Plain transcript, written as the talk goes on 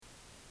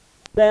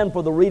Stand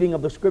for the reading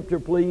of the Scripture,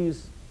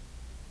 please.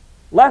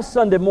 Last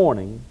Sunday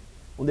morning,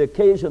 on the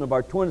occasion of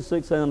our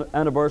 26th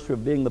anniversary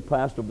of being the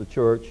pastor of the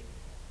church,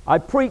 I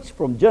preached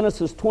from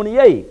Genesis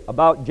 28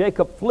 about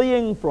Jacob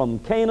fleeing from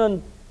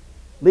Canaan,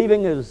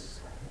 leaving his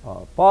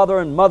father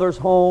and mother's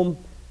home,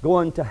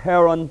 going to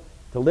Haran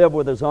to live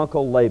with his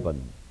uncle Laban.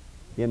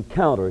 The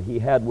encounter he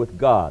had with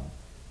God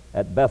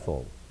at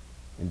Bethel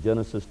in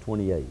Genesis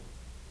 28.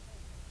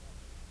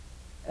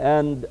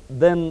 And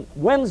then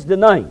Wednesday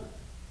night,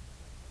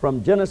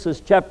 from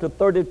Genesis chapter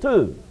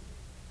 32,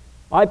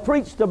 I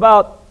preached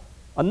about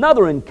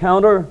another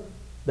encounter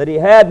that he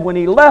had when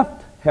he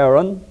left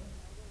Haran,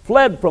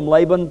 fled from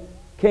Laban,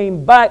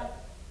 came back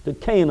to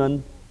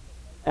Canaan,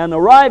 and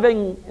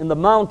arriving in the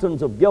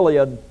mountains of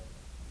Gilead,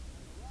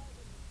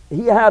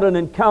 he had an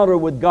encounter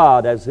with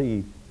God as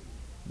he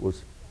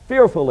was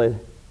fearfully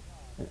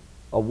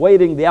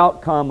awaiting the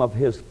outcome of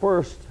his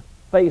first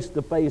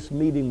face-to-face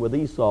meeting with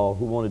Esau,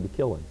 who wanted to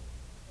kill him.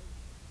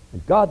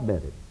 And God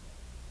met him.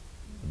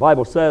 The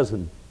Bible says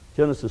in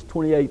Genesis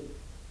 28,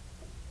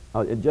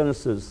 in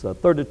Genesis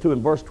 32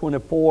 and verse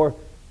 24,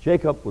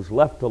 Jacob was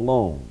left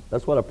alone.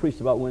 That's what I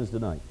preached about Wednesday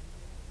night.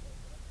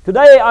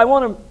 Today I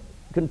want to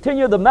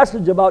continue the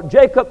message about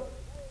Jacob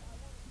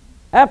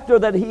after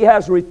that he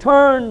has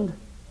returned,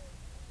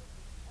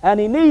 and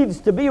he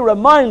needs to be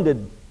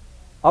reminded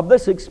of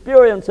this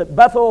experience at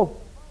Bethel,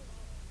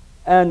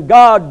 and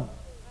God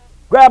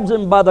grabs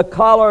him by the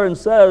collar and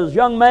says,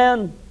 "Young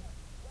man,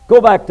 go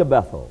back to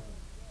Bethel.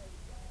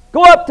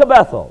 Go up to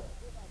Bethel."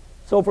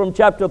 So from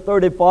chapter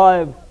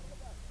 35,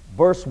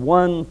 verse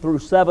 1 through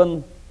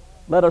 7,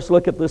 let us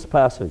look at this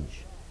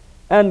passage.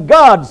 "And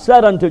God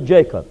said unto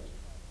Jacob,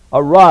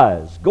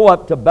 Arise, go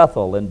up to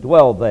Bethel, and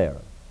dwell there,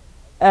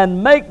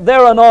 and make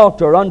there an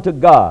altar unto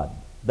God,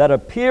 that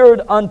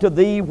appeared unto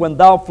thee when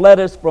thou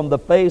fleddest from the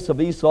face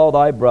of Esau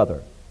thy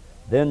brother.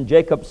 Then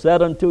Jacob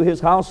said unto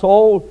his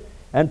household,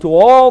 and to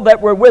all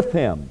that were with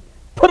him,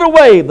 Put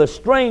away the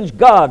strange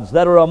gods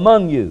that are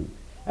among you,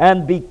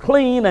 and be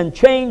clean, and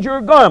change your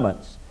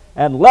garments,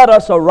 and let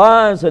us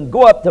arise and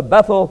go up to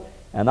Bethel,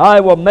 and I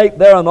will make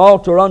there an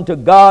altar unto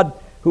God,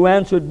 who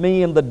answered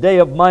me in the day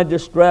of my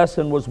distress,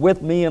 and was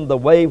with me in the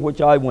way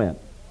which I went.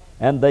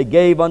 And they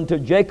gave unto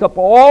Jacob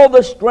all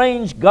the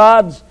strange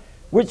gods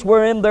which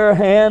were in their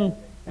hand,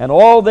 and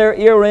all their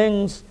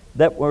earrings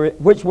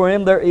which were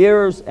in their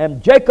ears,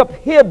 and Jacob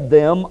hid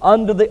them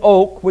under the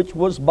oak which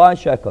was by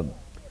Shechem.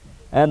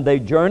 And they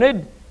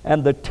journeyed,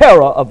 and the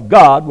terror of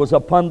God was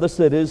upon the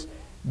cities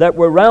that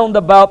were round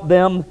about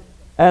them,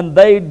 and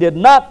they did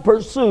not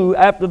pursue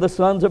after the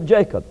sons of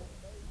Jacob.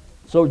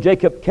 So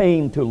Jacob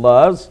came to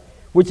Luz,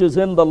 which is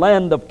in the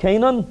land of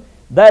Canaan,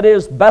 that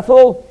is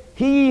Bethel,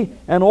 he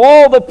and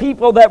all the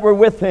people that were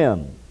with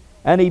him.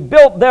 And he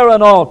built there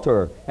an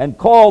altar, and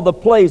called the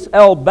place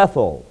El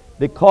Bethel,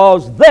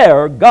 because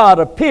there God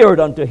appeared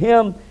unto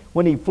him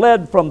when he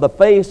fled from the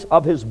face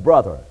of his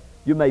brother."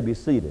 You may be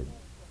seated.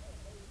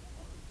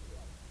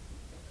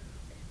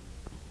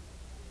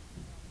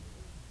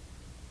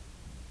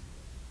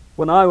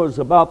 When I was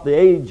about the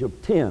age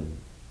of 10,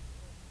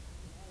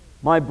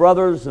 my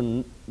brothers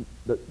and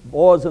the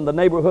boys in the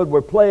neighborhood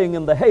were playing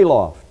in the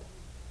hayloft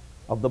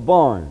of the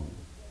barn.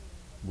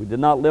 We did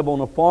not live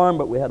on a farm,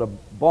 but we had a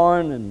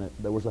barn, and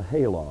there was a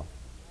hayloft.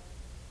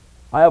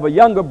 I have a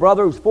younger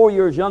brother who's 4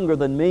 years younger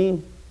than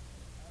me.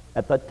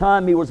 At the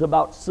time, he was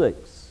about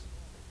 6.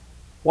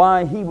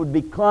 Why he would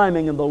be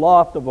climbing in the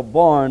loft of a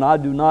barn, I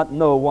do not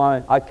know.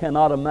 Why, I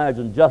cannot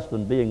imagine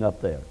Justin being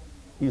up there.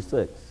 He's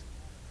 6.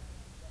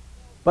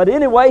 But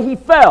anyway, he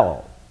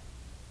fell.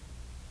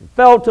 He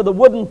fell to the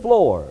wooden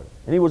floor,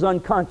 and he was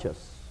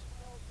unconscious.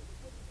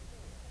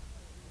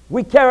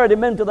 We carried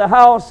him into the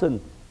house, and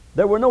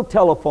there were no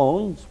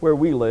telephones where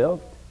we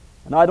lived.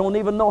 And I don't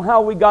even know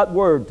how we got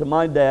word to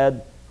my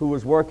dad, who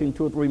was working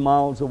 2 or 3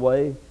 miles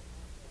away.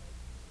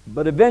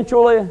 But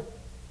eventually,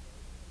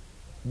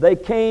 they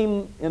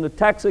came in a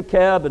taxi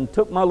cab and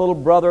took my little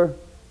brother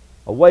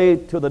away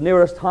to the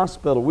nearest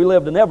hospital. We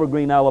lived in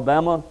Evergreen,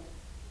 Alabama.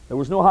 There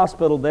was no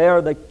hospital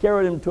there. They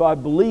carried him to, I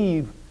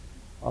believe,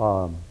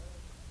 I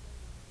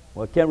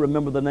can't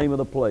remember the name of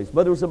the place,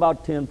 but it was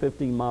about 10,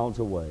 15 miles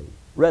away.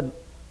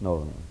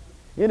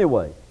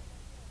 Anyway,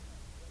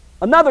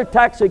 another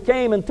taxi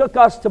came and took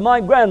us to my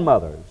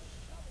grandmother's,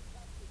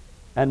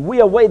 and we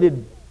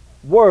awaited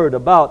word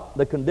about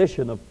the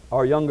condition of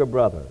our younger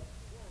brother.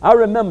 I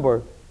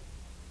remember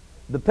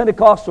the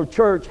Pentecostal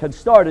church had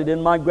started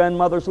in my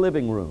grandmother's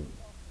living room.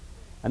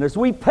 And as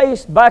we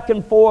paced back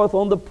and forth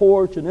on the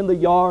porch and in the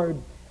yard,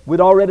 we'd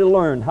already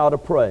learned how to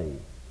pray.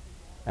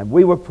 And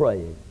we were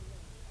praying.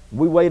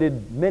 We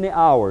waited many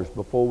hours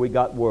before we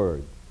got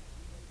word.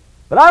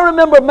 But I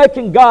remember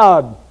making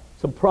God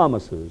some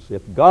promises.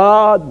 If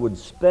God would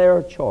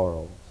spare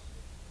Charles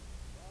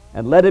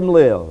and let him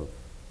live,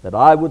 that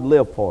I would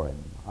live for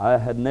him. I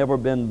had never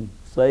been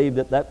saved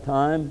at that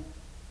time.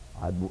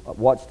 I'd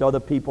watched other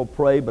people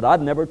pray, but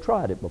I'd never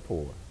tried it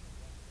before.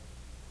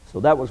 So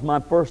that was my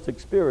first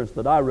experience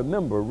that I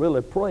remember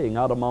really praying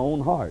out of my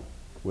own heart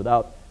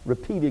without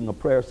repeating a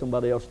prayer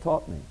somebody else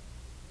taught me.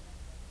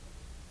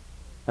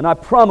 And I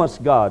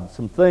promised God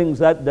some things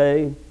that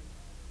day.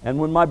 And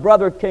when my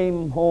brother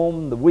came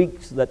home, the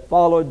weeks that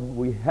followed,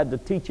 we had to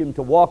teach him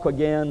to walk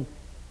again.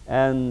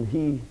 And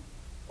he,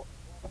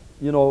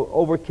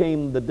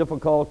 overcame the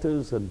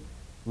difficulties and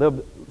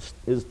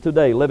is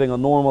today living a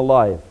normal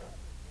life.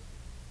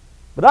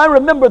 But I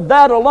remembered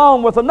that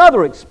along with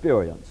another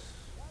experience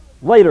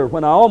later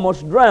when I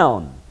almost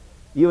drowned,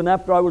 even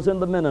after I was in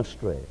the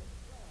ministry.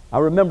 I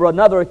remember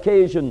another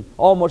occasion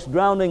almost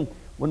drowning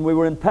when we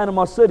were in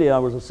Panama City. I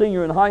was a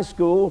senior in high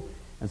school,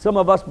 and some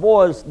of us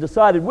boys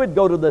decided we'd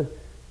go to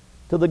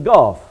the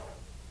Gulf.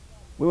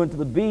 We went to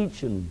the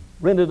beach and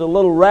rented a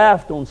little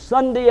raft on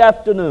Sunday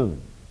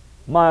afternoon.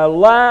 My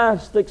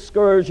last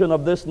excursion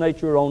of this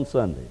nature on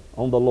Sunday,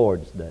 on the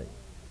Lord's Day.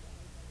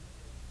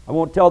 I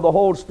won't tell the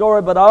whole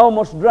story, but I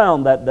almost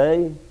drowned that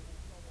day.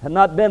 Had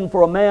not been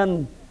for a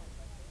man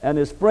and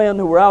his friend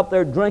who were out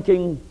there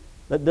drinking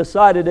that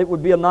decided it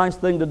would be a nice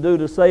thing to do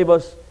to save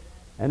us,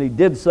 and he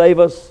did save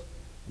us.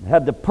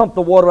 Had to pump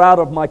the water out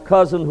of my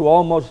cousin who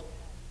almost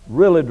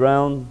really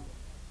drowned.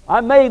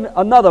 I made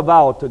another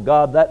vow to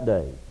God that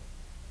day.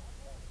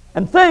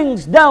 And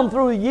things down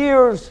through the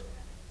years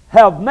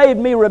have made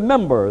me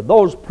remember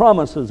those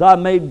promises I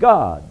made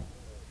God.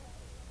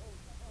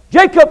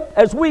 Jacob,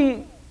 as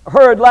we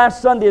heard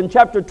last Sunday in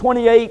chapter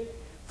 28,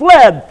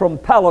 fled from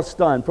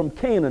Palestine, from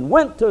Canaan,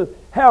 went to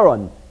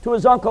Haran, to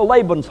his uncle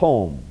Laban's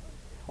home.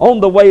 On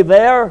the way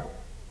there,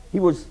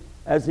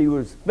 as he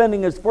was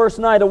spending his first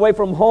night away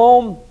from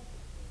home,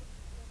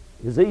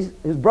 his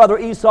brother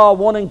Esau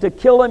wanting to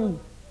kill him,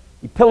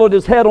 he pillowed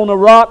his head on a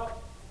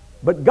rock,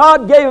 but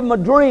God gave him a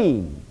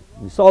dream.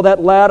 He saw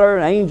that ladder,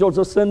 angels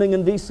ascending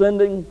and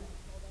descending,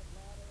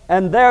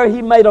 and there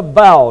he made a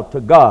vow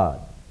to God.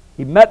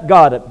 He met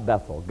God at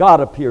Bethel. God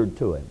appeared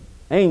to him.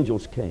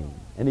 Angels came,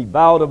 and he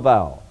vowed a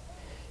vow.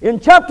 In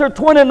chapter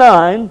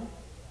 29,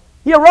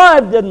 he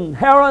arrived in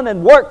Haran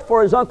and worked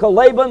for his uncle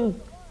Laban.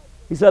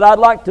 He said, "I'd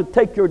like to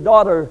take your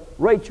daughter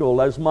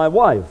Rachel as my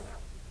wife."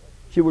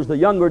 She was the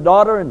younger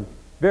daughter and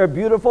very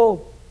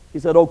beautiful. He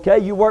said, "Okay,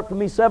 you work for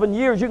me 7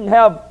 years. You can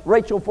have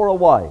Rachel for a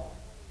wife."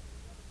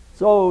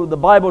 So the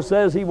Bible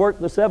says he worked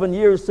the 7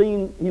 years.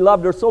 He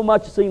loved her so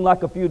much it seemed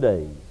like a few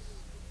days.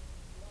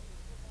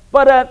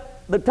 But at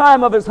the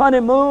time of his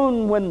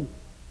honeymoon, when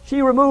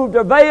she removed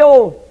her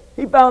veil,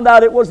 he found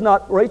out it was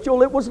not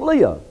Rachel, it was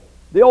Leah,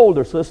 the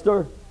older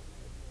sister,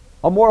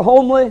 a more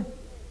homely,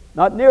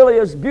 not nearly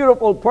as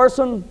beautiful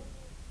person.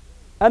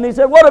 And he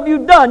said, "What have you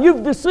done?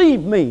 You've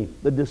deceived me."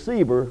 The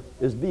deceiver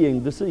is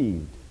being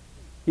deceived.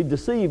 He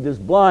deceived his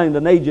blind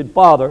and aged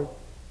father.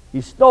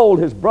 He stole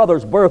his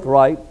brother's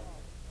birthright.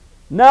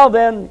 Now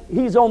then,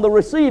 he's on the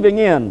receiving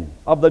end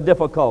of the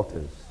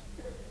difficulties.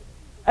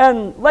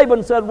 And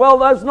Laban said, "Well,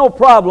 there's no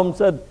problem."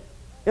 Said,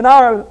 "In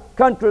our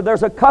country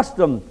there's a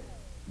custom.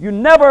 You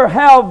never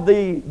have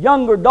the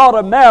younger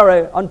daughter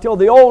marry until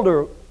the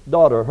older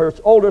daughter, her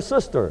older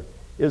sister,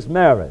 is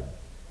married.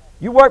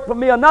 You work for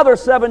me another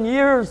 7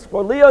 years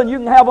for Leah and you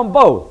can have them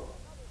both."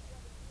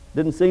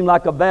 Didn't seem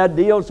like a bad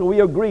deal, so we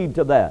agreed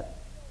to that.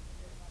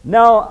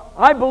 Now,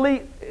 I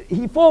believe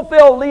he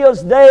fulfilled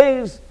Leah's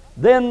days,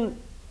 then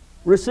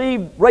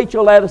received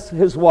Rachel as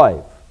his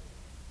wife.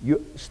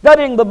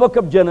 Studying the book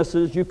of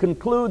Genesis, you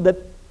conclude that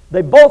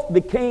they both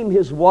became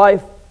his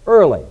wife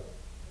early.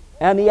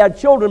 And he had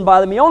children by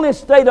them. He only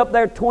stayed up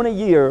there 20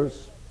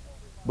 years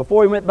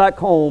before he went back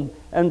home.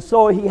 And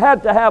so he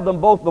had to have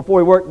them both before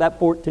he worked that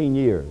 14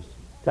 years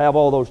to have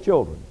all those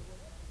children.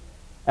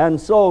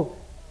 And so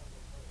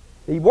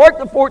he worked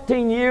the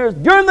 14 years.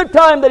 During the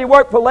time that he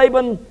worked for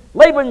Laban,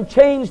 Laban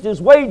changed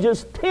his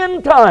wages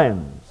 10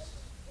 times.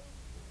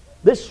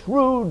 This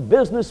shrewd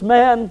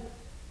businessman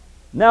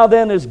now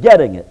then is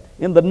getting it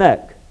in the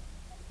neck.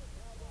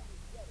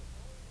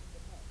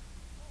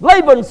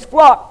 Laban's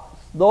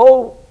flocks,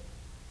 though,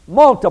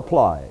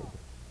 multiplied,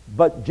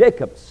 but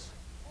Jacob's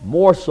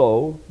more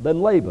so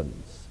than Laban's.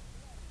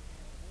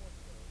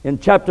 In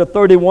chapter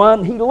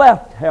 31, he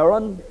left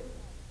Haran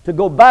to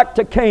go back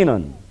to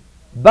Canaan,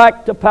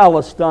 back to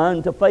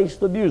Palestine to face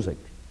the music.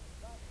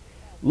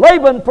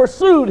 Laban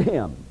pursued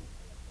him,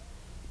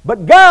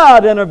 but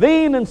God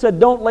intervened and said,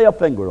 "Don't lay a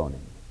finger on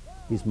him.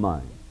 He's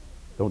mine.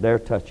 Don't dare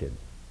touch him."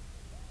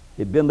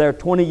 He'd been there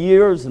 20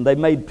 years and they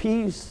made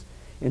peace.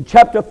 In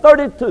chapter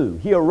 32,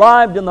 he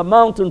arrived in the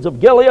mountains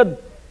of Gilead.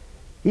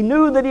 He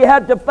knew that he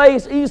had to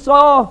face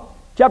Esau.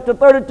 Chapter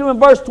 32 and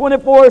verse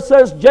 24, it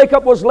says,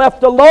 Jacob was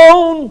left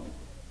alone.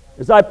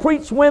 As I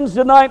preached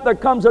Wednesday night, there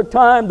comes a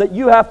time that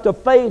you have to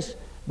face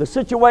the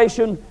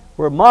situation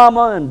where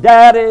mama and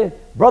daddy,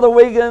 Brother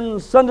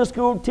Wiggins, Sunday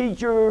school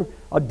teacher,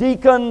 a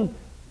deacon,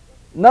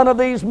 none of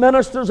these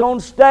ministers on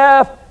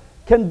staff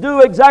can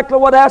do exactly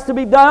what has to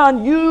be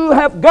done. You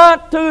have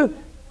got to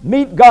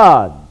meet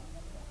God.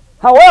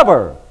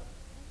 However,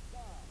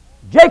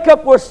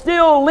 Jacob was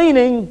still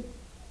leaning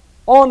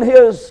on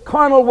his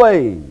carnal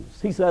ways.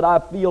 He said, "I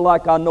feel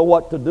like I know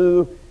what to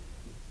do.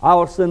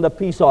 I'll send a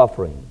peace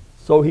offering."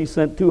 So he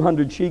sent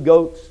 200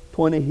 she-goats,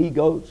 20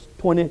 he-goats,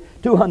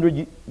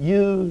 200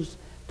 ewes,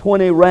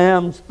 20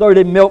 rams,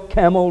 30 milk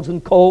camels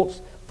and colts,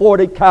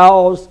 40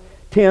 cows,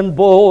 10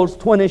 bulls,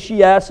 20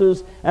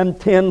 she-asses, and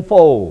 10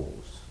 foals.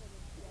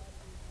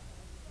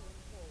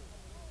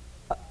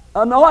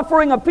 An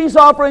offering, a peace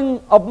offering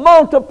of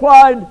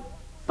multiplied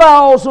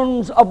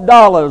thousands of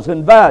dollars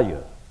in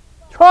value,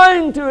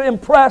 trying to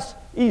impress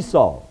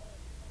Esau.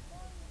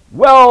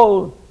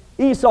 Well,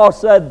 Esau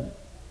said,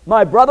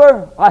 "My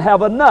brother, I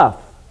have enough."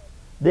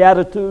 The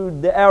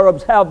attitude the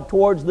Arabs have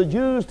towards the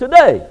Jews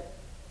today.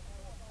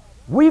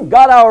 We've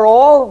got our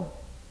oil,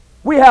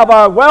 we have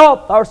our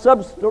wealth, our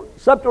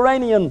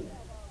subterranean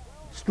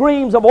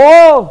streams of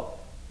oil.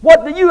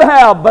 What do you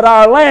have but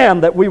our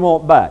land that we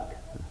want back?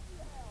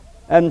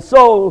 And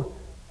so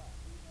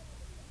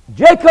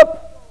Jacob,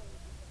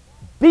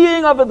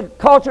 being of the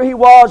culture he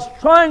was,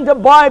 trying to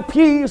buy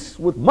peace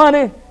with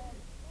money,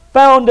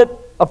 found it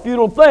a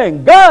futile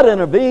thing. God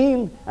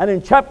intervened, and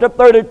in chapter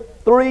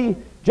 33,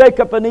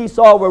 Jacob and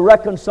Esau were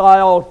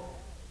reconciled,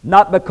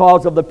 not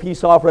because of the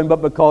peace offering,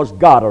 but because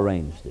God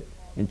arranged it.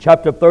 In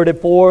chapter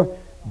 34,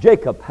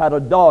 Jacob had a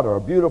daughter,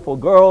 a beautiful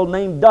girl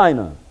named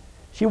Dinah.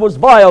 She was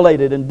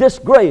violated and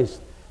disgraced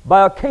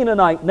by a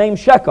Canaanite named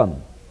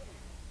Shechem.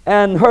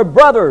 And her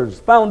brothers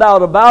found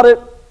out about it,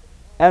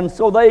 and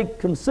so they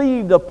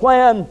conceived a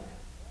plan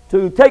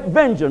to take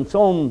vengeance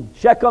on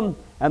Shechem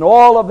and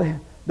all of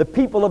the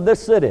people of this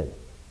city.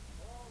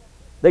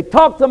 They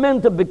talked them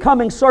into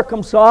becoming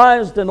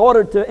circumcised in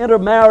order to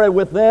intermarry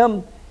with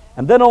them.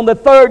 And then on the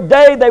third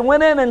day, they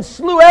went in and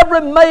slew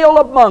every male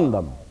among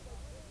them.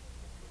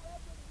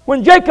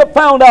 When Jacob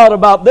found out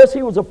about this,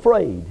 he was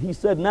afraid. He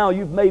said, "Now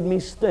you've made me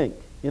stink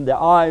in the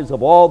eyes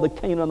of all the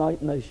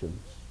Canaanite nations.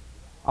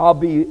 I'll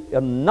be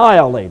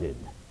annihilated.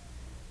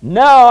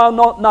 Now I'll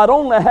not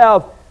only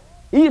have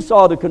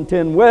Esau to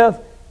contend with,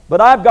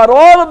 but I've got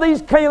all of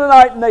these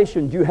Canaanite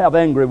nations you have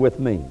angry with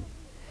me."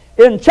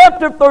 In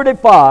chapter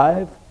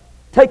 35,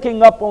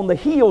 taking up on the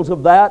heels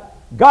of that,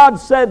 God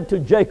said to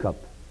Jacob,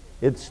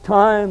 "It's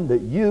time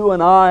that you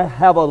and I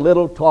have a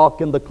little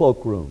talk in the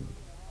cloakroom."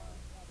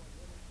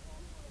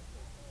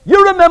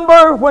 You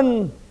remember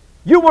when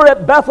you were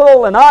at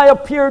Bethel and I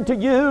appeared to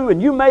you and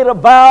you made a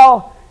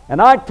vow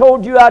and I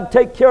told you I'd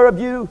take care of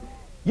you?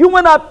 You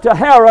went up to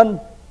Haran,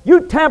 you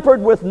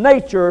tampered with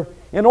nature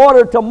in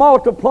order to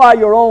multiply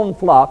your own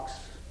flocks.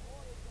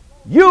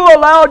 You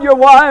allowed your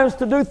wives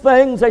to do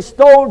things. They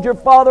stole your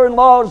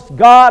father-in-law's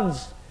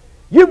gods.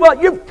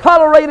 You've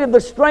tolerated the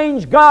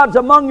strange gods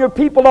among your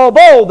people,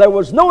 although there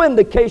was no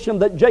indication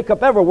that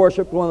Jacob ever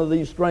worshipped one of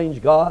these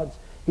strange gods.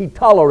 He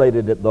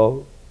tolerated it,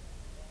 though.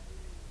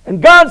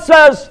 And God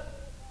says,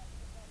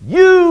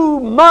 "You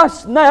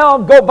must now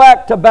go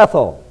back to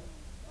Bethel."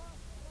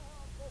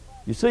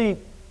 You see,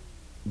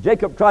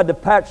 Jacob tried to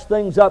patch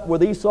things up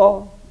with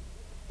Esau.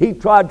 He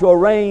tried to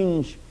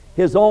arrange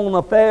his own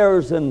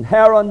affairs in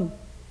Haran.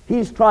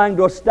 He's trying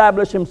to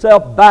establish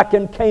himself back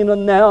in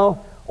Canaan now,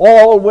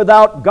 all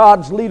without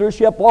God's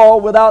leadership,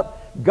 all without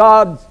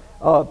God's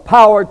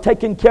power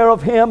taking care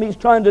of him. He's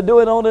trying to do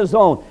it on his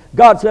own.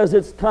 God says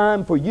it's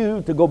time for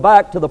you to go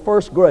back to the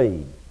first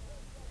grade.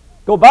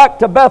 Go back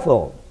to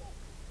Bethel,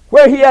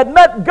 where he had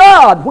met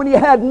God when he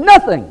had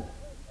nothing.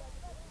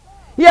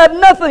 He had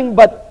nothing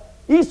but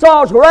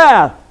Esau's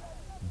wrath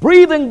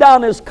breathing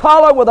down his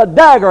collar with a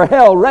dagger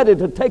held ready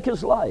to take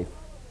his life.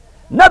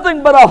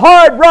 Nothing but a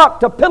hard rock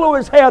to pillow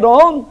his head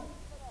on.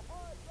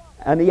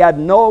 And he had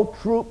no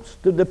troops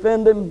to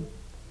defend him.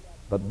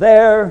 But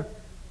there,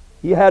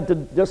 he had to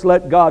just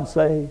let God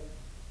say,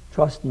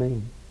 "Trust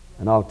me,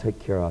 and I'll take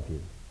care of you."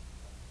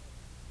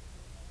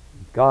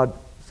 God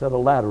set a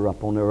ladder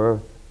up on the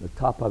earth, the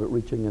top of it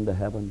reaching into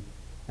heaven,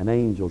 and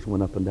angels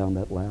went up and down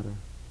that ladder.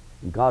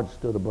 And God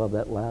stood above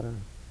that ladder,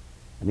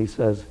 and he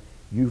says,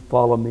 "You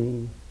follow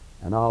me,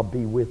 and I'll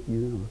be with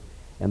you."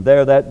 And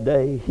there that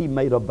day, he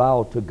made a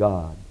vow to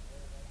God.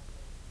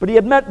 But he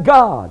had met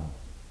God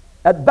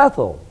at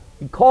Bethel.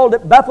 He called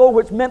it Bethel,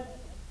 which meant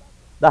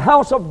the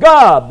house of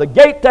God, the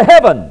gate to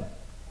heaven.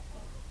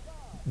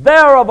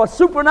 There of a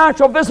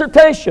supernatural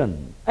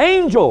visitation,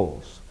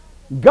 angels,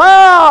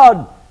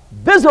 God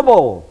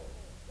visible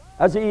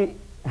as he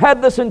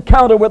had this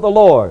encounter with the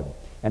Lord.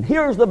 And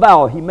here's the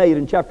vow he made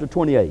in chapter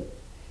 28.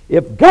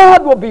 "If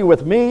God will be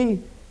with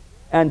me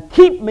and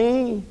keep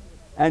me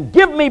and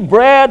give me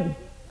bread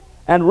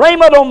and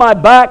raiment on my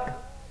back,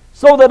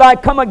 so that I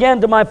come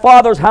again to my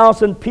father's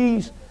house in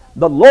peace,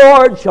 the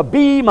Lord shall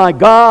be my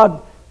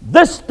God.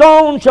 This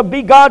stone shall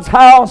be God's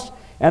house,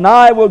 and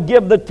I will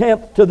give the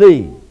tenth to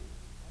thee."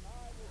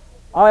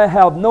 I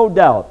have no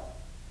doubt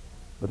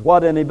that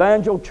what an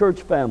evangel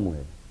church family,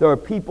 there are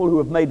people who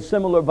have made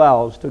similar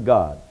vows to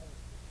God.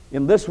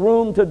 In this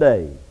room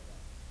today,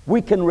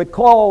 we can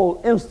recall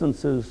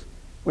instances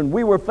when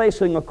we were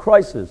facing a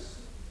crisis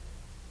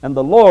and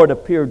the Lord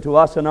appeared to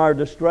us in our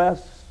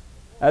distress,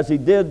 as he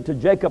did to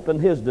Jacob in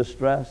his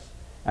distress,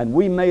 and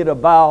we made a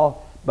vow,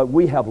 but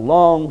we have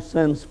long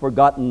since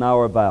forgotten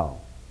our vow.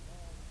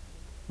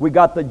 We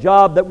got the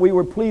job that we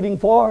were pleading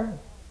for.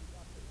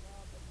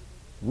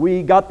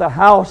 We got the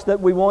house that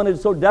we wanted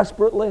so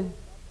desperately.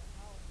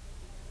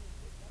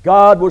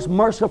 God was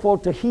merciful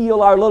to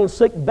heal our little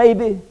sick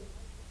baby.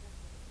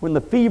 when the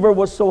fever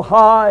was so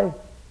high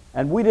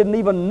and we didn't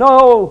even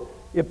know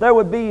if there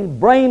would be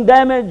brain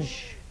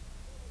damage.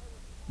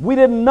 We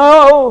didn't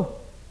know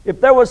if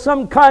there was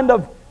some kind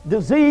of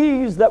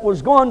disease that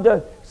was going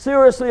to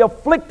seriously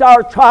afflict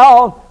our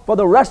child for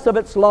the rest of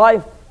its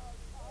life.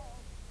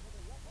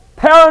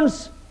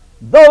 Parents,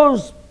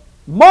 those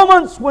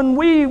moments when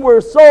we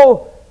were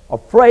so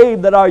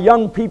afraid that our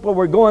young people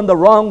were going the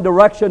wrong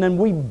direction, and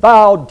we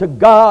vowed to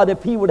God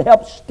if He would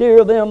help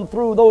steer them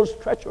through those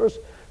treacherous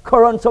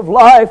currents of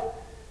life,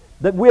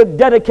 that we'd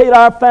dedicate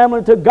our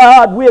family to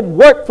God, we'd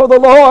work for the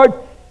Lord.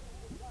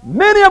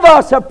 Many of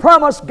us have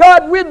promised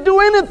God we'd do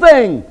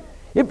anything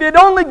if You'd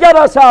only get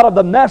us out of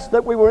the mess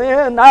that we were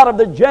in, out of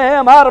the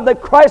jam, out of the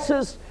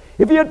crisis.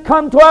 If You'd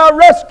come to our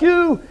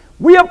rescue,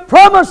 we have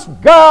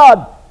promised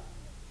God.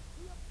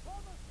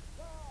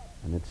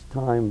 And it's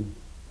time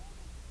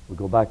we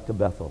go back to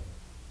Bethel,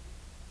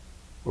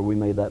 where we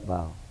made that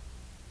vow.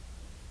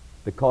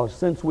 Because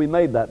since we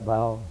made that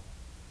vow,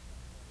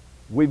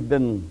 we've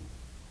been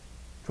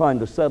trying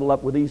to settle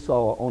up with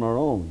Esau on our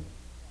own.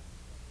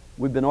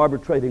 We've been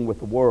arbitrating with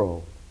the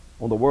world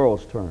on the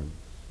world's terms.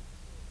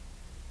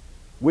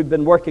 We've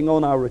been working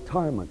on our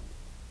retirement.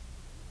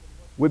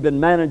 We've been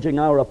managing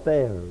our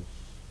affairs.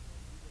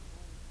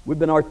 We've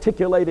been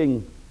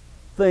articulating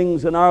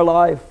things in our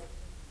life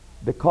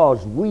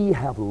because we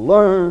have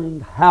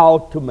learned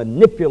how to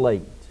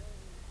manipulate,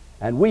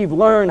 and we've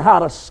learned how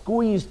to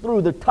squeeze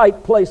through the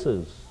tight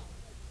places,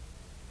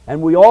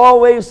 and we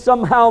always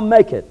somehow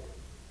make it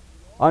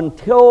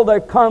until there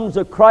comes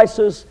a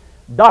crisis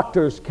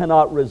doctors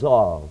cannot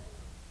resolve.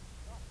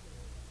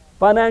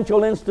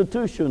 Financial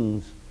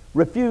institutions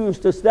refuse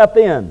to step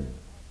in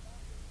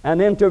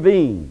and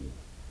intervene.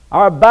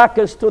 Our back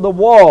is to the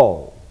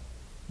wall.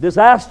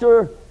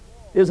 Disaster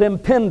is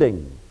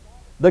impending.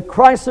 The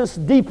crisis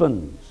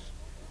deepens.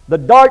 The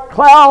dark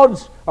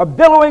clouds are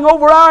billowing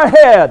over our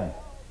head,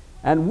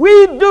 and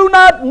we do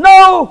not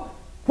know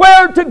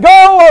where to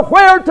go or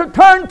where to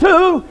turn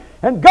to.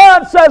 And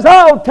God says,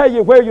 I'll tell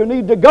you where you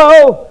need to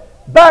go.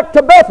 Back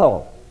to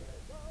Bethel.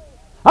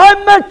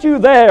 I met you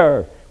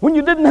there when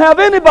you didn't have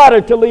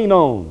anybody to lean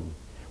on,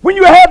 when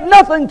you had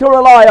nothing to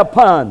rely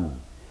upon.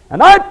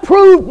 And I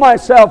proved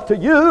myself to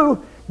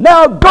you.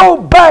 Now go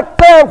back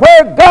there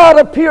where God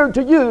appeared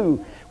to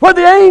you, where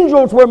the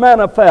angels were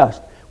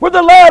manifest, where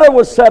the ladder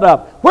was set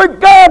up, where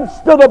God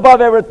stood above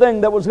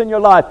everything that was in your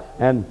life,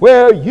 and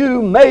where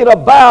you made a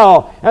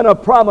vow and a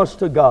promise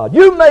to God.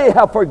 You may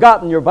have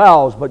forgotten your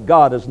vows, but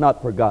God has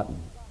not forgotten.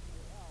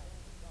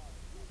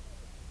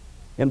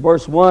 In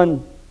verse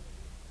 1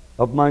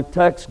 of my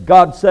text,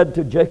 God said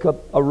to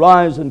Jacob,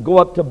 arise and go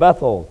up to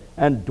Bethel,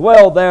 and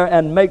dwell there,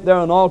 and make there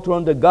an altar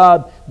unto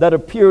God that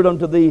appeared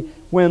unto thee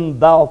when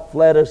thou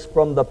fleddest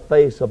from the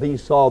face of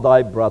Esau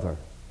thy brother.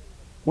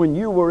 When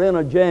you were in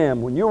a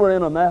jam, when you were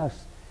in a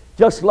mess,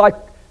 just like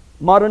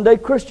modern day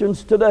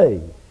Christians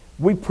today,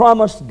 we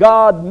promised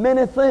God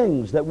many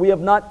things that we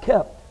have not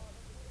kept.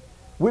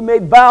 We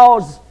made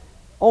vows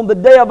on the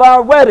day of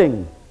our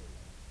wedding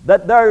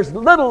that there's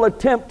little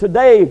attempt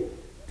today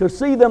to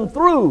see them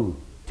through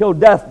till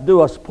death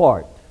do us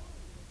part.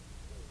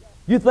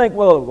 You think,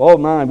 well, oh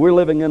my, we're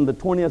living in the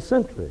 20th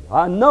century.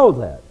 I know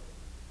that.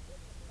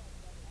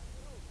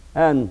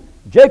 And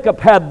Jacob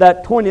had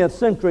that 20th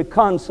century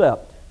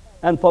concept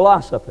and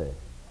philosophy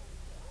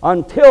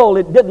until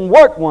it didn't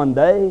work one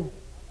day.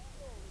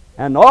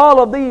 And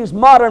all of these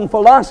modern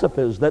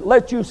philosophies that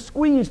let you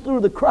squeeze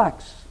through the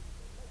cracks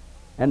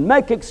and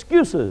make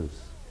excuses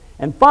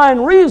and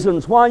find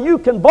reasons why you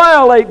can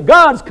violate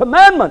God's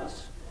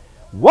commandments,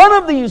 one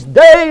of these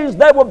days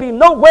there will be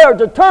nowhere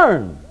to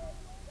turn.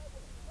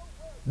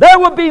 There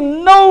will be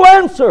no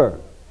answer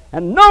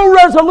and no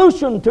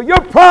resolution to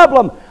your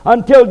problem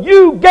until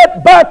you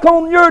get back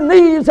on your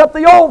knees at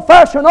the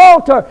old-fashioned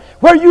altar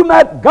where you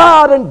met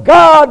God and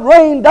God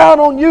rained down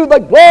on you the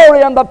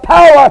glory and the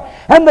power,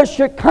 and the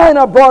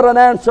Shekinah brought an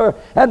answer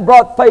and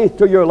brought faith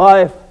to your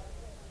life.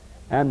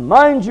 And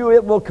mind you,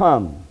 it will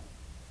come.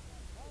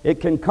 It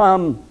can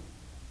come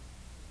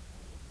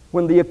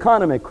when the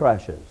economy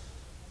crashes.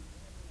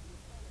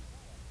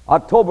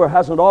 October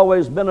hasn't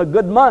always been a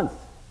good month,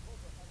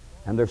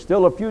 and there's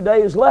still a few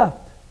days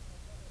left.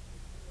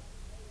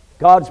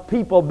 God's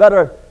people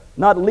better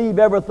not leave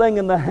everything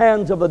in the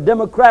hands of the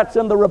Democrats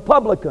and the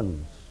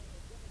Republicans.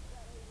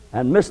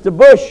 And Mr.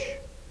 Bush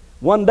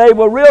one day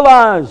will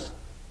realize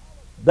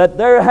that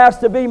there has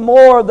to be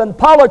more than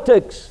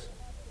politics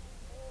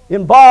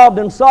involved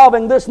in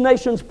solving this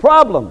nation's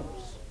problems.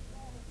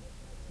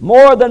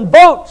 More than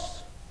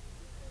votes.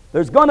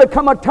 There's going to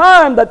come a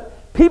time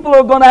that people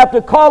are going to have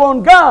to call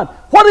on God.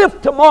 What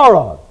if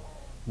tomorrow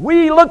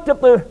we looked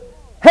at the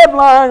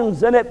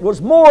headlines and it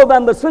was more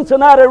than the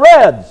Cincinnati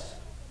Reds?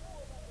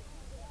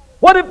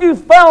 What if you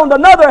found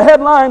another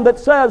headline that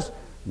says,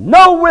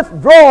 no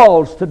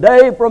withdrawals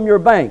today from your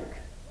bank?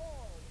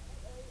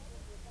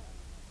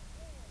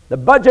 The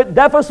budget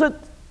deficit,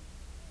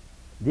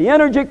 the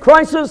energy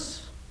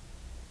crisis,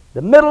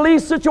 the Middle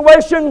East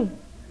situation,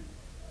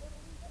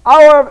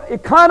 our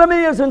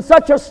economy is in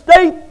such a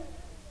state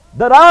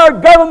that our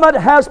government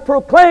has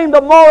proclaimed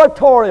a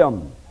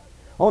moratorium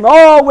on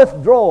all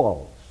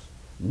withdrawals.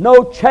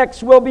 No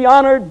checks will be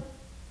honored.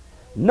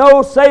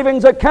 No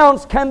savings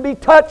accounts can be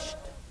touched.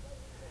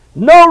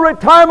 No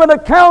retirement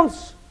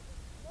accounts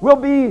will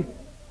be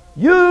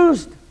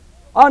used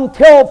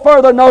until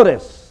further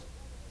notice.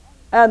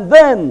 And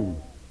then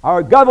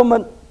our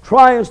government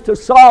tries to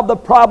solve the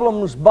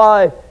problems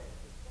by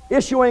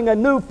issuing a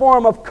new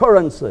form of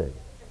currency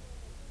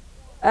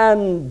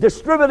and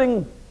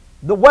distributing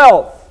the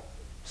wealth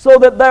so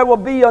that there will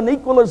be an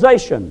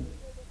equalization,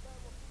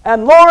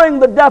 and lowering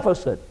the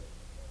deficit,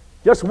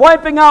 just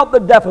wiping out the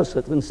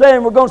deficit and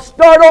saying we're going to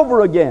start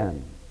over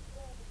again.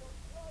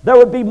 There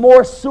would be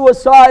more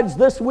suicides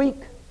this week.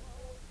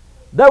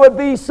 There would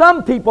be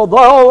some people,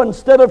 though,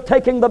 instead of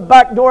taking the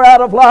back door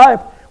out of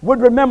life, would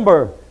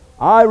remember,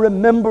 I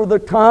remember the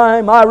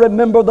time, I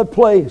remember the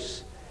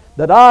place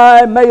that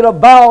I made a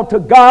vow to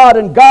God,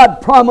 and God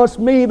promised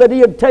me that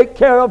He'd take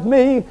care of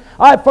me.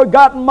 I've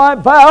forgotten my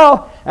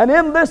vow, and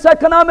in this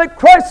economic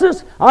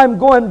crisis, I'm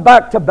going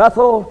back to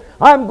Bethel.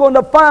 I'm going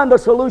to find a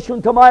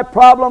solution to my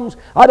problems.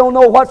 I don't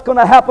know what's going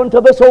to happen to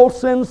this old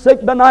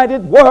sin-sick,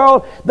 benighted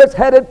world that's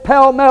headed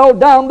pell-mell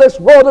down this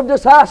road of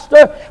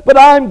disaster, but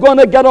I'm going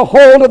to get a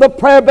hold of the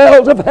prayer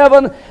bells of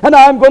heaven, and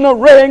I'm going to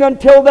ring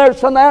until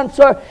there's an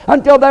answer,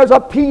 until there's a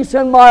peace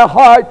in my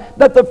heart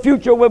that the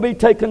future will be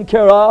taken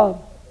care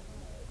of.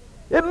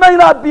 It may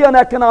not be an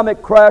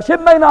economic crash.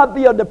 It may not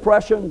be a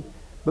depression.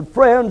 But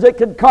friends, it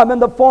can come in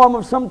the form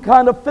of some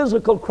kind of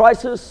physical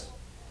crisis.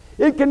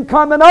 It can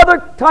come in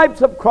other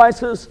types of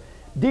crisis,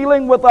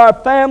 dealing with our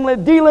family,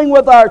 dealing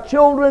with our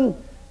children,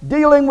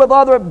 dealing with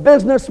other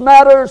business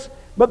matters.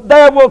 But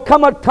there will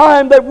come a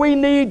time that we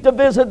need to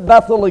visit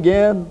Bethel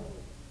again.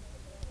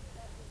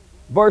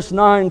 Verse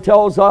 9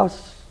 tells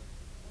us,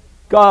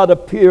 God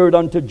appeared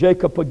unto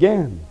Jacob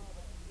again,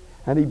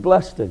 and He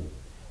blessed him.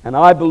 And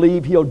I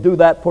believe He'll do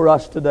that for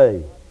us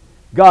today.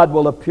 God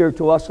will appear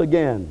to us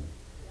again.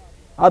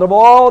 Out of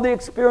all the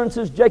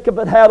experiences Jacob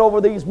had had over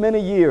these many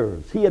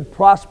years, he had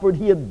prospered,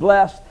 he had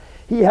blessed,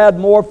 he had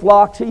more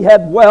flocks, he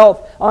had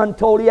wealth,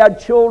 untold, he had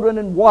children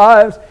and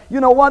wives. You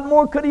know, what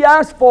more could he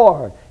ask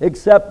for?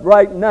 Except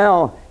right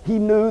now, he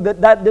knew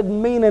that that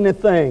didn't mean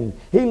anything.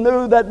 He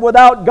knew that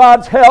without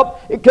God's help,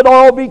 it could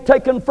all be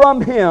taken from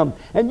him.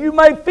 And you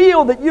may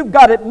feel that you've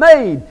got it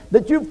made,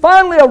 that you've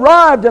finally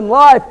arrived in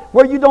life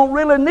where you don't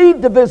really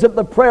need to visit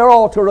the prayer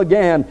altar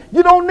again.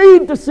 You don't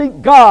need to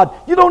seek God.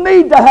 You don't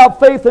need to have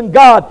faith in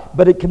God.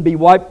 But it can be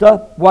wiped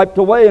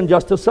away in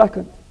just a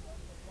second.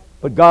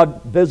 But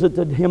God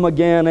visited him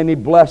again, and He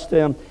blessed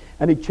him,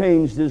 and He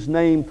changed his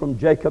name from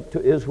Jacob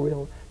to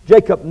Israel.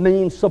 Jacob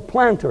means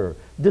supplanter,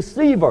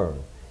 deceiver.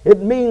 It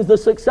means the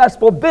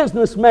successful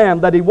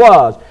businessman that he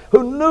was,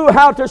 who knew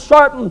how to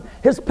sharpen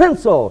his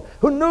pencil,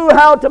 who knew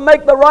how to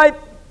make the right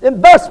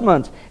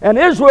investments. And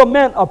Israel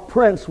meant a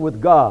prince with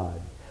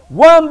God,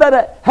 one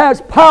that has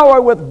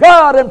power with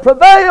God and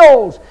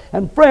prevails.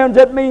 And friends,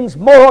 it means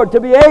more to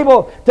be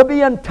able to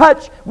be in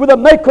touch with the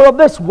maker of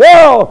this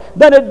world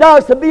than it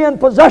does to be in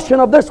possession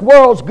of this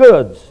world's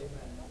goods.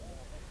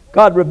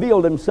 God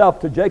revealed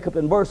Himself to Jacob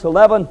in verse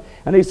 11,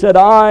 and He said,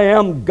 I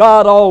am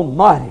God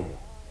Almighty.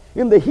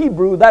 In the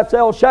Hebrew, that's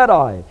El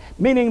Shaddai,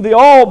 meaning the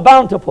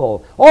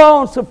all-bountiful,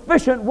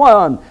 all-sufficient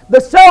one, the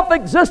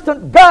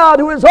self-existent God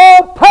who is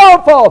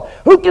all-powerful,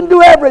 who can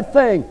do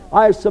everything.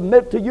 I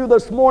submit to you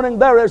this morning,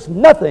 there is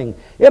nothing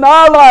in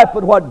our life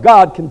but what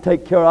God can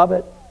take care of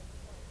it.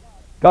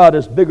 God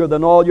is bigger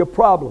than all your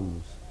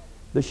problems.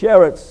 The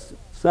Sherritts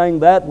sang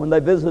that when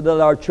they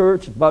visited our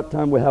church. It's about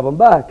time we have them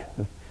back.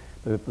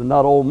 If they're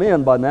not old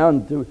men by now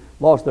and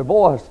lost their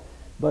voice.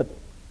 But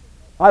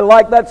I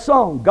like that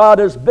song, God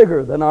is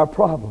bigger than our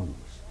problems.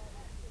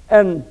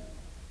 And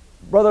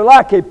Brother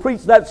Lackey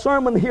preached that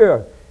sermon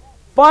here.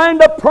 Find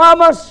a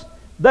promise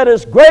that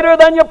is greater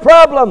than your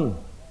problem.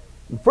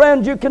 And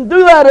friends, you can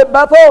do that at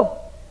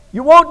Bethel.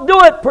 You won't do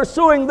it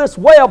pursuing this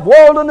way of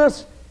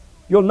wilderness.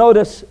 You'll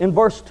notice in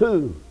verse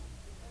 2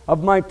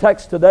 of my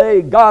text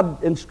today,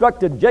 God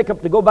instructed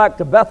Jacob to go back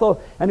to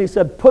Bethel, and He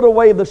said, put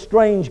away the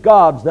strange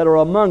gods that are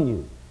among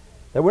you.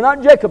 They were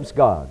not Jacob's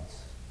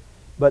gods,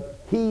 but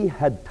he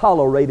had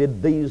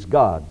tolerated these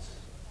gods.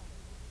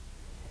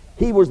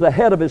 He was the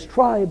head of his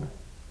tribe.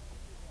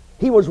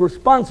 He was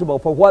responsible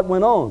for what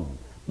went on.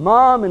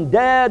 Mom and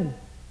Dad,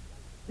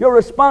 you're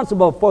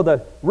responsible for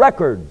the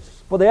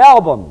records, for the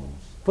albums,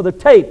 for the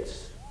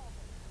tapes,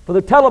 for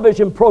the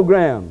television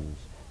programs,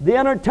 the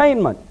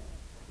entertainment,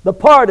 the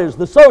parties,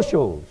 the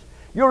socials.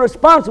 You're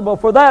responsible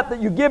for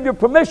that you give your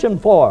permission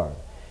for.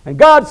 And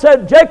God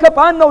said, Jacob,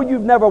 I know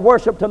you've never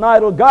worshiped an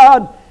idol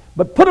god,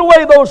 but put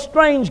away those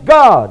strange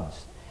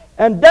gods.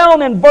 And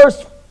down in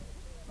verse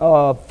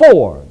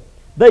 4,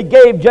 they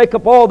gave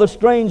Jacob all the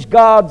strange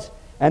gods,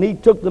 and he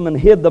took them and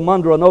hid them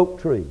under an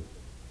oak tree.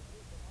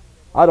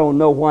 I don't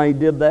know why he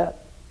did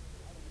that.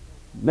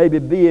 Maybe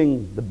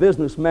being the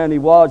businessman he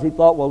was, he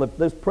thought, well, if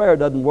this prayer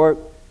doesn't work,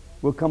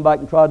 we'll come back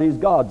and try these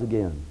gods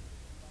again.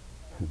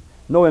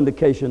 No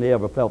indication he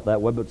ever felt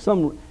that way, but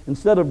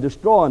instead of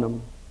destroying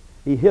them,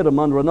 He hid them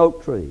under an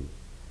oak tree.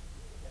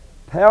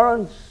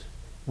 Parents,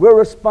 we're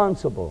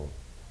responsible.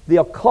 The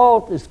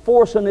occult is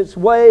forcing its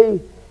way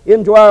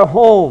into our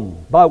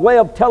home by way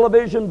of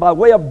television, by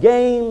way of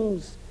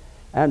games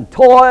and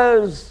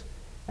toys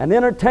and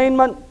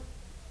entertainment.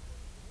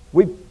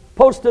 We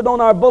posted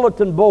on our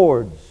bulletin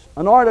boards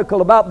an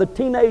article about the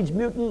Teenage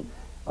Mutant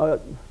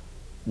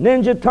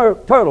Ninja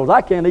Turtles.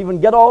 I can't even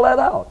get all that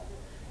out.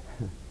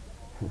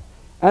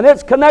 And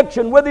its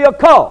connection with the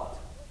occult.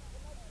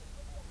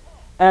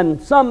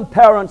 And some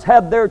parents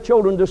had their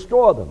children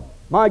destroy them.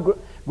 My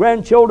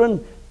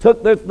grandchildren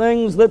took their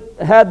things that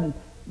had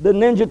the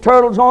Ninja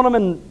Turtles on them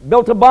and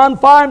built a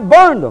bonfire and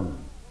burned them.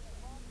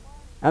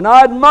 And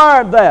I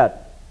admired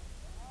that.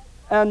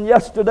 And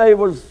yesterday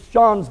was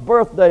Sean's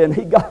birthday, and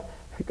he got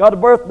a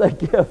birthday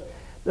gift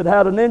that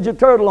had a Ninja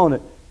Turtle on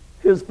it.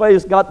 His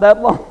face got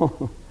that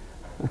long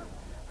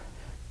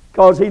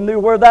because he knew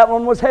where that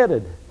one was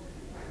headed.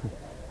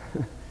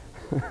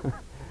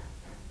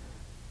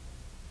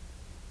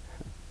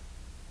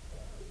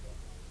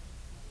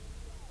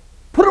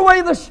 Put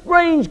away the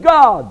strange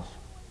gods.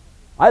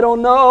 I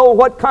don't know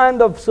what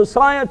kind of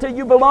society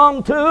you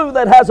belong to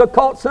that has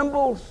occult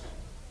symbols.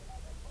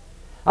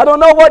 I don't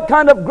know what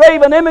kind of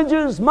graven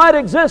images might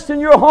exist in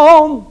your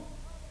home,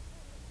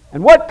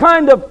 and what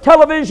kind of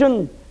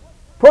television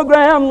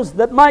programs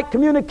that might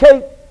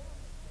communicate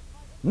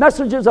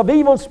messages of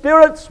evil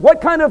spirits,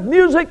 what kind of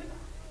music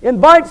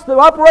invites the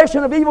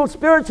operation of evil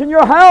spirits in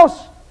your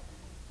house.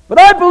 But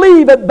I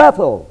believe at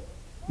Bethel,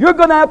 you're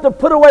going to have to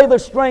put away the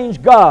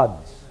strange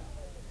gods.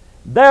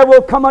 There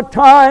will come a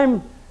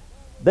time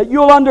that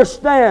you'll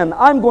understand,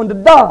 I'm going to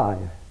die,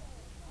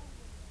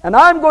 and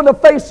I'm going to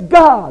face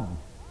God.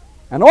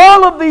 And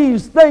all of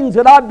these things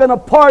that I've been a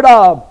part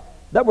of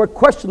that were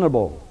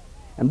questionable,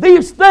 and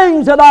these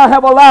things that I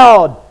have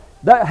allowed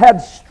that had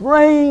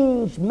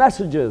strange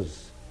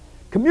messages,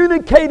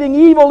 communicating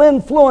evil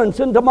influence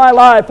into my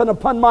life and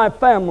upon my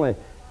family,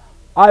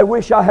 I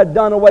wish I had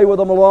done away with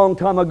them a long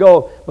time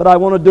ago, but I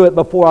want to do it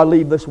before I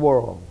leave this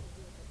world.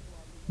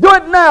 Do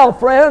it now,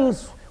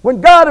 friends, when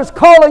God is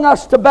calling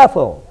us to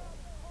Bethel.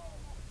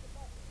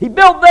 He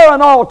built there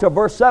an altar,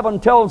 verse 7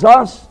 tells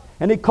us,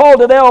 and He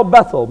called it El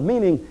Bethel,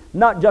 meaning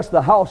not just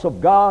the house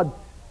of God,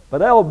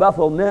 but El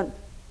Bethel meant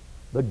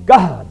the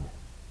God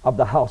of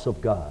the house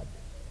of God.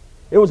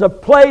 It was a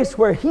place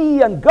where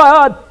He and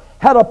God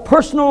had a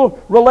personal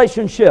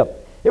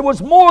relationship. It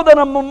was more than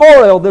a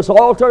memorial, this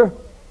altar.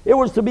 It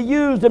was to be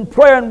used in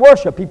prayer and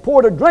worship. He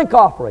poured a drink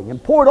offering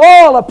and poured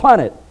oil upon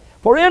it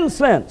for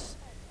incense.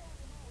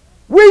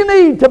 We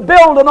need to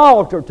build an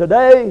altar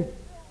today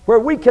where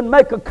we can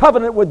make a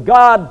covenant with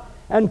God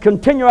and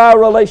continue our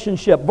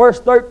relationship. Verse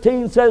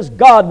 13 says,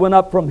 God went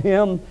up from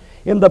Him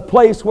in the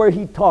place where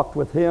He talked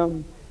with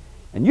Him.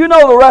 And you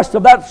know the rest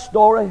of that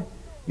story.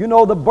 You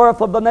know the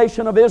birth of the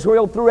nation of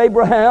Israel through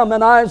Abraham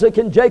and Isaac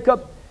and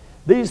Jacob,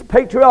 these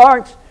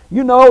patriarchs.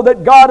 You know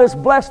that God has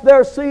blessed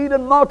their seed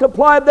and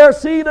multiplied their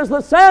seed as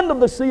the sand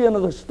of the sea and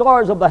as the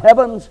stars of the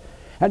heavens.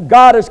 And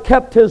God has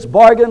kept His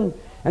bargain.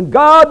 And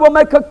God will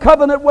make a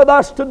covenant with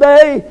us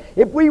today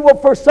if we will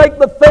forsake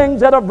the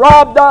things that have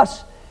robbed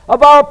us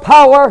of our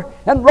power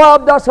and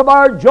robbed us of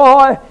our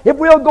joy. If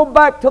we'll go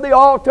back to the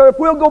altar, if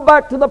we'll go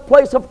back to the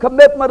place of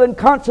commitment and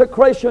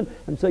consecration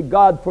and say,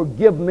 God,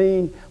 forgive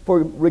me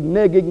for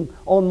reneging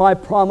on my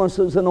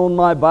promises and on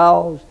my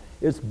vows.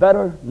 It's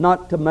better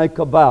not to make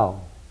a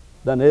vow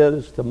than it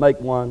is to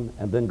make one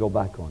and then go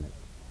back on it.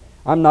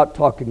 I'm not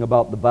talking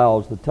about the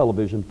vows the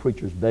television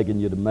preacher's begging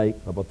you to make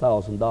of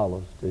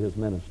 $1,000 to his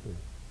ministry.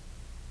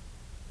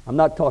 I'm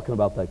not talking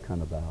about that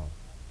kind of vow.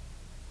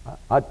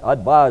 I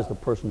advise the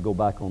person to go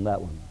back on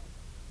that one,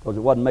 because it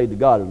wasn't made to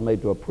God, it was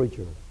made to a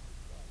preacher.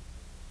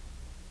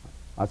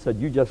 I said,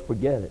 you just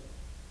forget it.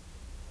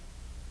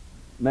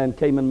 A man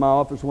came in my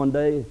office one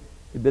day.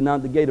 He'd been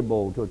out to Gator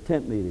Bowl to a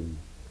tent meeting.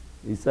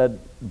 He said,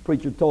 the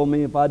preacher told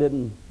me if I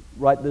didn't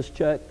write this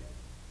check,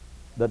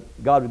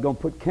 that God was going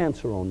to put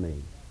cancer on me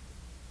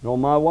and on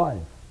my wife.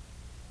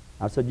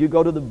 I said, you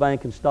go to the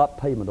bank and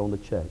stop payment on the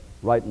check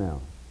right now.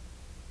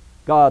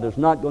 God is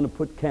not going to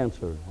put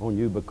cancer on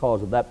you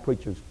because of that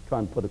preacher's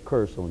trying to put a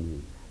curse on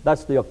you.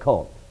 That's the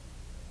occult.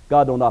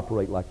 God don't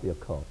operate like the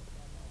occult.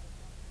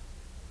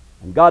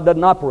 And God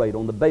doesn't operate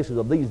on the basis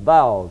of these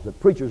vows that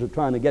preachers are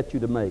trying to get you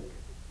to make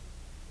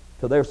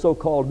to their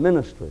so-called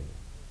ministry.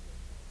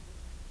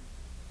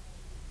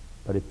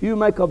 But if you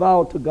make a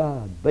vow to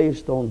God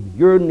based on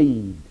your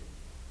need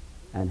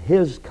and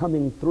His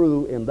coming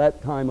through in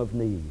that time of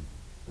need,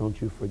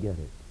 don't you forget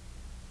it.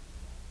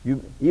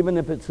 Even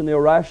if it's an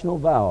irrational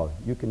vow,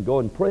 you can go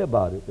and pray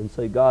about it and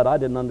say, God, I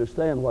didn't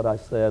understand what I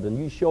said, and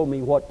you show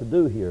me what to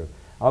do here.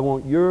 I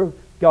want your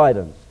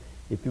guidance.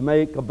 If you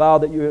make a vow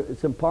that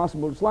it's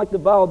impossible, it's like the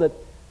vow that,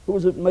 who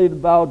was it made a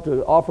vow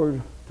to offer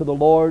to the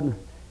Lord, and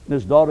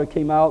his daughter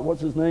came out,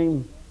 what's his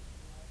name?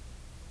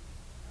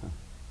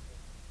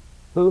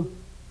 Who?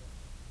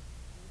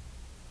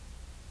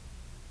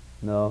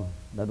 No,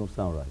 that don't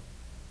sound right.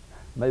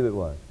 Maybe it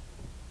was.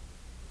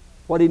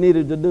 What he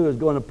needed to do is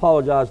go and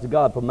apologize to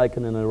God for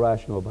making an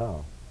irrational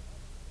vow.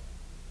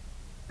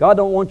 God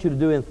don't want you to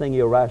do anything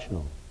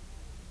irrational.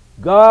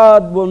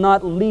 God will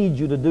not lead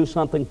you to do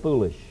something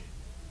foolish.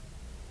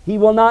 He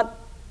will not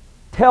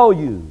tell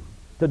you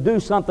to do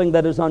something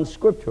that is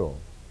unscriptural.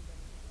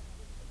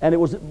 And it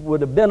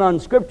would have been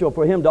unscriptural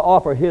for him to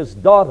offer his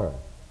daughter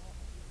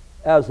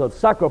as a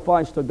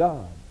sacrifice to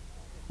God.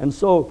 And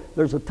so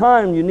there's a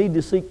time you need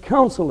to seek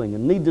counseling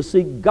and need to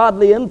seek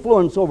godly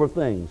influence over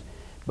things.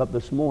 But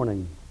this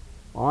morning,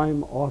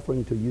 I'm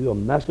offering to you a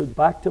message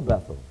back to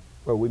Bethel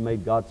where we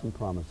made God some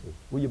promises.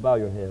 Will you bow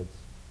your heads?